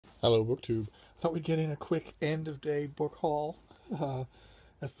Hello, BookTube. I thought we'd get in a quick end-of-day book haul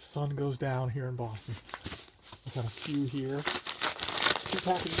as the sun goes down here in Boston. I've got a few here. 2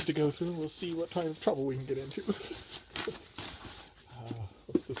 packages to go through, and we'll see what kind of trouble we can get into.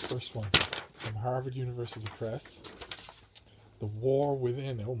 What's this first one? From Harvard University Press. The War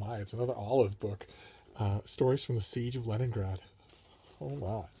Within. Oh my, it's another Olive book. Stories from the Siege of Leningrad. Oh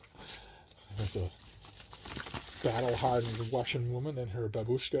my. There's a battle-hardened Russian woman and her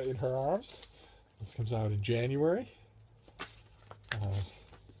babushka in her arms. This comes out in January.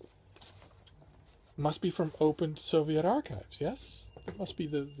 Must be from opened Soviet archives, yes? That must be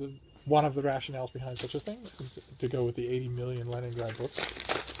the one of the rationales behind such a thing, is to go with the 80 million Leningrad books.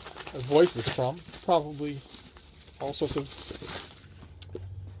 Voices from, probably all sorts of...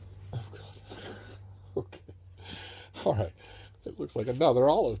 Oh, God. Okay. All right. It looks like another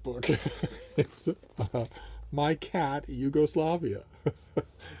Olive book. It's... My Cat, Yugoslavia.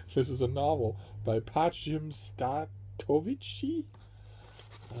 This is a novel by Pajtim Statovci.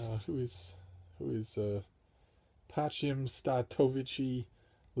 Who is Pajtim Statovci,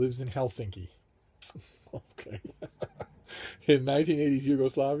 lives in Helsinki. Okay. In 1980s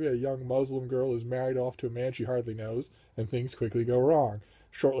Yugoslavia, a young Muslim girl is married off to a man she hardly knows, and things quickly go wrong.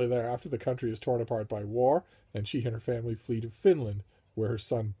 Shortly thereafter, the country is torn apart by war, and she and her family flee to Finland, where her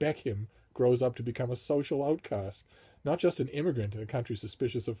son Beckham grows up to become a social outcast, not just an immigrant in a country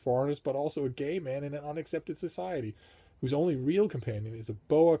suspicious of foreigners, but also a gay man in an unaccepted society, whose only real companion is a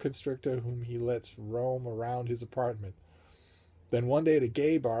boa constrictor whom he lets roam around his apartment. Then one day at a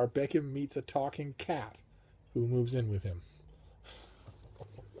gay bar, Beckham meets a talking cat, who moves in with him.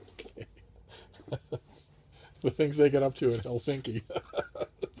 Okay. The things they get up to in Helsinki.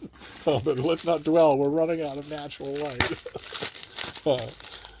 Oh, but let's not dwell, we're running out of natural light.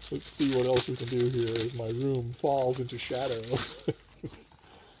 Let's see what else we can do here as my room falls into shadow.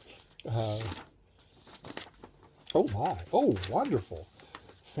 Oh my. Oh, wonderful.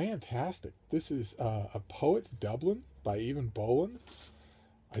 Fantastic. This is A Poet's Dublin by Eavan Boland.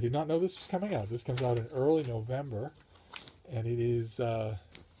 I did not know this was coming out. This comes out in early November. And it is... oh,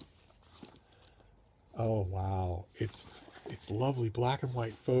 wow. It's lovely black and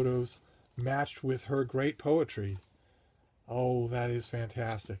white photos matched with her great poetry. Oh, that is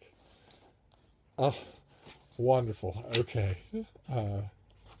fantastic. Oh, wonderful. Okay.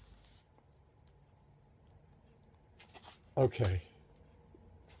 Okay.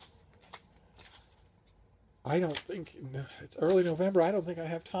 I don't think... It's early November. I don't think I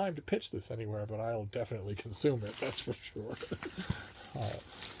have time to pitch this anywhere, but I'll definitely consume it. That's for sure.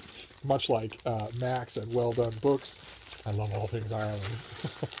 Much like Max at Well Done Books, I love all things Ireland.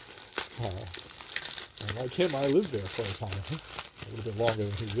 And like him, I lived there for a time. A little bit longer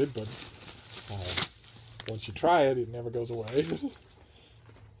than he did, but once you try it, it never goes away.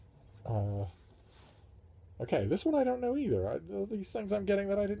 Okay, this one I don't know either. These things I'm getting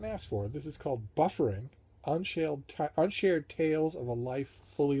that I didn't ask for. This is called Buffering, Unshared Tales of a Life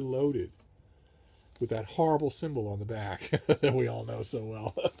Fully Loaded, with that horrible symbol on the back that we all know so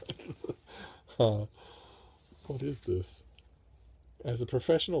well. What is this? As a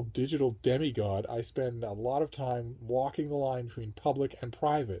professional digital demigod, I spend a lot of time walking the line between public and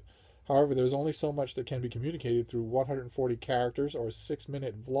private. However, there's only so much that can be communicated through 140 characters or a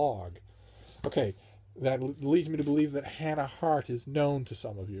 6-minute vlog. Okay, that leads me to believe that Hannah Hart is known to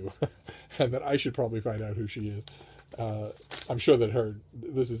some of you, and that I should probably find out who she is. I'm sure that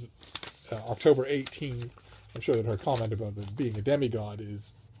this is October 18th, I'm sure that her comment about being a demigod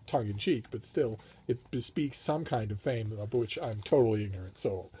is tongue-in-cheek, but still, it bespeaks some kind of fame of which I'm totally ignorant,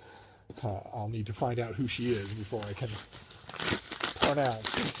 so I'll need to find out who she is before I can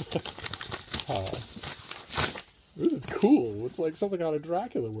pronounce. This is cool. It's like something out of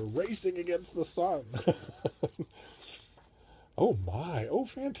Dracula. We're racing against the sun. Oh my. Oh,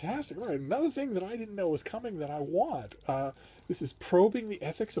 fantastic. All right, another thing that I didn't know was coming that I want. This is Probing the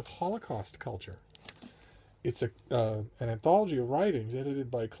Ethics of Holocaust Culture. It's an anthology of writings edited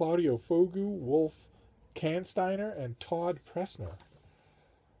by Claudio, Fogu, Wulf, Kansteiner, and Todd Presner.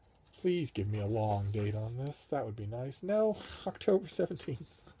 Please give me a long date on this. That would be nice. No, October 17th.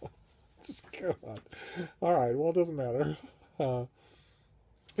 God. All right, well, it doesn't matter.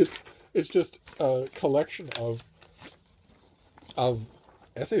 It's just a collection of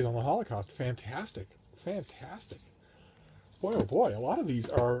essays on the Holocaust. Fantastic. Boy, oh boy, a lot of these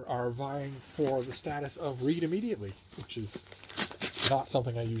are vying for the status of read immediately, which is not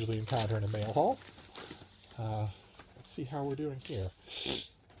something I usually encounter in a mail haul. Let's see how we're doing here.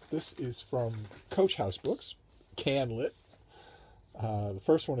 This is from Coach House Books, Canlit. The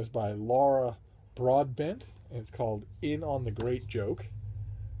first one is by Laura Broadbent, and it's called In on the Great Joke.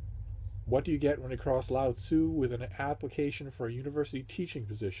 What do you get when you cross Lao Tzu with an application for a university teaching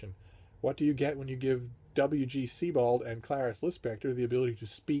position? What do you get when you give W.G. Sebald and Clarice Lispector the ability to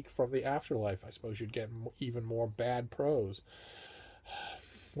speak from the afterlife? I suppose you'd get even more bad prose.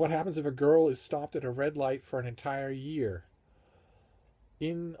 What happens if a girl is stopped at a red light for an entire year?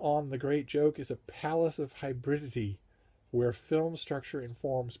 In On the Great Joke is a palace of hybridity, where film structure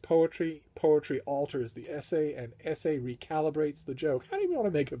informs poetry, poetry alters the essay, and essay recalibrates the joke. How do you want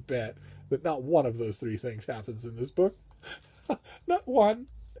to make a bet that not one of those three things happens in this book? Not one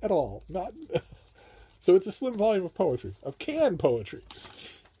at all. Not. So it's a slim volume of poetry, of canned poetry.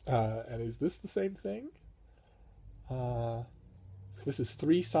 And is this the same thing? This is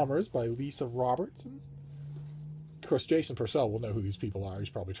 3 Summers by Lisa Robertson. Of course, Jason Purcell will know who these people are. He's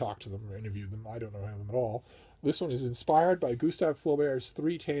probably talked to them or interviewed them. I don't know them at all. This one is inspired by Gustave Flaubert's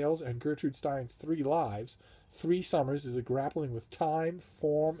 3 Tales and Gertrude Stein's 3 Lives. 3 Summers is a grappling with time,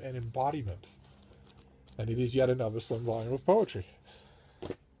 form, and embodiment. And it is yet another slim volume of poetry.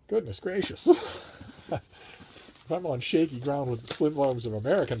 Goodness gracious. If I'm on shaky ground with the slim volumes of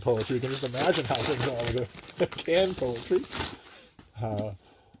American poetry, you can just imagine how things are with the canned poetry.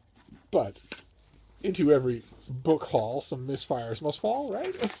 But into every book haul, some misfires must fall,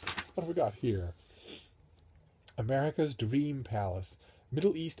 right? What have we got here? America's Dream Palace,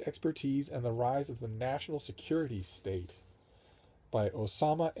 Middle East Expertise and the Rise of the National Security State by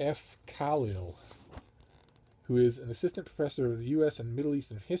Osamah F. Khalil, who is an assistant professor of the U.S. and Middle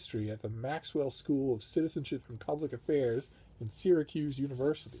Eastern history at the Maxwell School of Citizenship and Public Affairs in Syracuse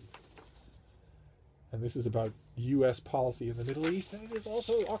University. And this is about U.S. policy in the Middle East, and it is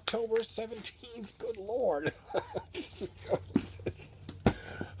also October 17th. Good Lord.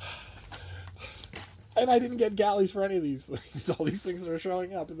 And I didn't get galleys for any of these things. All these things are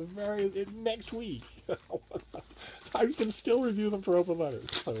showing up next week. I can still review them for open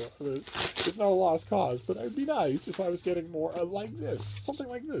letters, so there's no lost cause. But it'd be nice if I was getting more like this, something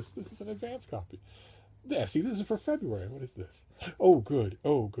like this. This is an advance copy. Yeah, see, this is for February. What is this? Oh, good.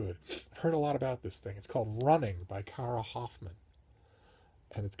 Oh, good. I've heard a lot about this thing. It's called Running by Cara Hoffman.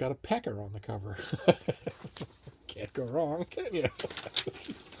 And it's got a pecker on the cover. Can't go wrong, can you?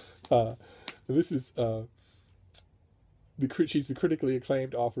 This is, she's the critically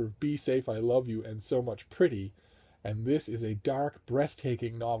acclaimed author of Be Safe, I Love You, and So Much Pretty. And this is a dark,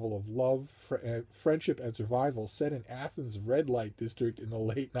 breathtaking novel of love, friendship, and survival set in Athens' red light district in the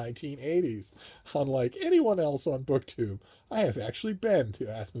late 1980s. Unlike anyone else on BookTube, I have actually been to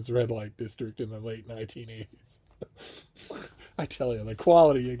Athens' red light district in the late 1980s. I tell you, the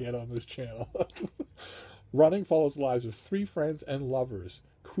quality you get on this channel. Running follows the lives of 3 friends and lovers.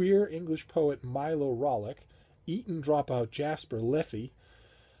 Queer English poet Milo Rollick, Eton dropout Jasper Lethe,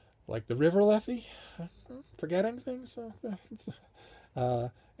 like the River Lethe? Forgetting things?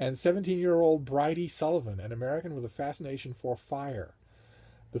 And 17-year-old Bridie Sullivan, an American with a fascination for fire.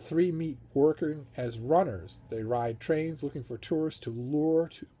 The 3 meet working as runners. They ride trains looking for tourists to lure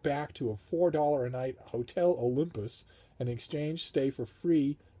back to a $4 a night Hotel Olympus and in exchange stay for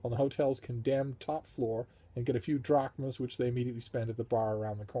free on the hotel's condemned top floor and get a few drachmas, which they immediately spend at the bar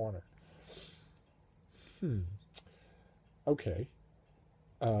around the corner. Okay.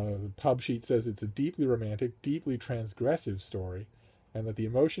 The pub sheet says it's a deeply romantic, deeply transgressive story, and that the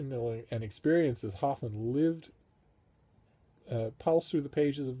emotional and experiences Hoffman lived pulse through the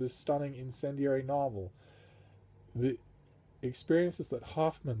pages of this stunning incendiary novel. The experiences that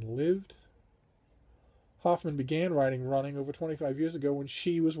Hoffman lived. Hoffman began writing Running over 25 years ago when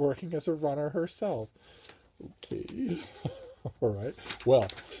she was working as a runner herself. Okay. All right. Well,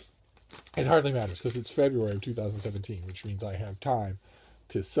 it hardly matters because it's February of 2017, which means I have time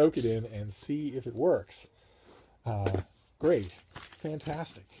to soak it in and see if it works. Great.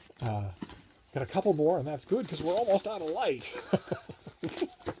 Fantastic. Got a couple more, and that's good because we're almost out of light.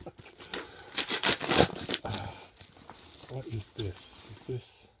 What is this? Is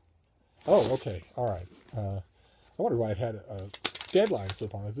this... Oh, okay. All right. I wonder why it had a deadline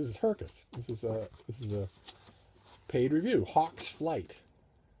slip on it. This is Hercus. This is a paid review. Hawk's Flight.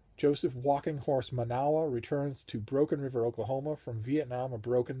 Joseph Walking Horse Manawa returns to Broken River, Oklahoma from Vietnam a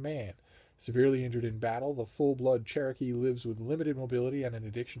broken man. Severely injured in battle, the full-blood Cherokee lives with limited mobility and an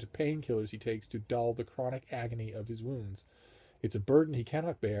addiction to painkillers he takes to dull the chronic agony of his wounds. It's a burden he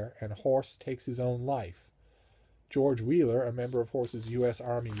cannot bear, and Horse takes his own life. George Wheeler, a member of Horse's U.S.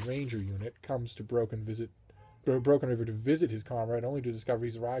 Army Ranger Unit, comes to Broken River to visit his comrade, only to discover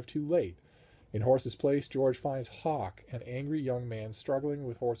he's arrived too late. In Horse's place, George finds Hawk, an angry young man struggling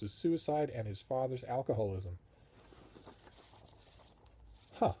with Horse's suicide and his father's alcoholism.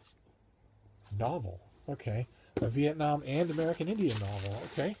 Huh. Novel. Okay. A Vietnam and American Indian novel.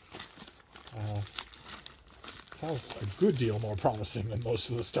 Okay. Sounds a good deal more promising than most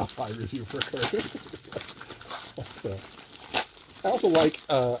of the stuff I review for Kirk. So,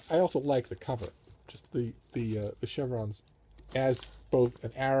 I also like the cover, just the chevrons as both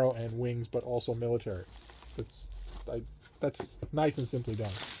an arrow and wings, but also military. That's nice and simply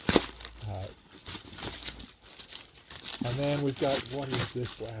done. And then we've got, what is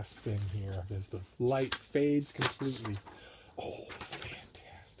this last thing here? There's the light fades completely. Oh,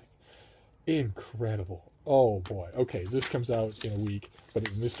 fantastic. Incredible. Oh, boy. Okay, this comes out in a week, but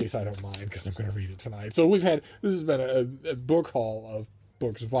in this case I don't mind because I'm going to read it tonight. So this has been a book haul of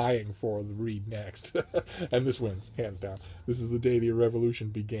books vying for the read next. And this wins, hands down. This is The Day the Revolution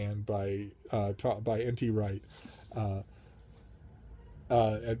Began by N.T. Wright.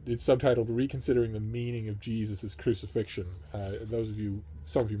 It's subtitled Reconsidering the Meaning of Jesus' Crucifixion.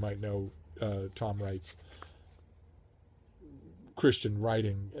 Some of you might know Tom Wright's Christian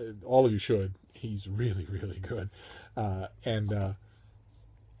writing. All of you should. He's really, really good. And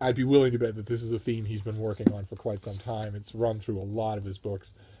I'd be willing to bet that this is a theme he's been working on for quite some time. It's run through a lot of his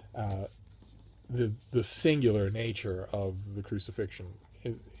books. The singular nature of the crucifixion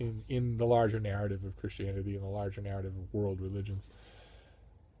in the larger narrative of Christianity, in the larger narrative of world religions.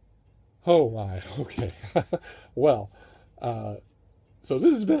 Oh my, okay. Well, so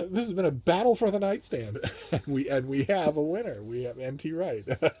this has been a battle for the nightstand, and we have a winner. We have N.T. Wright.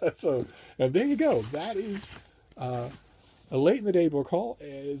 So, and there you go. That is a late in the day book haul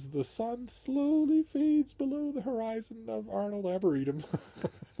as the sun slowly fades below the horizon of Arnold Arboretum.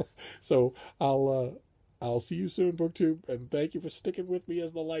 So I'll see you soon, BookTube, and thank you for sticking with me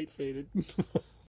as the light faded.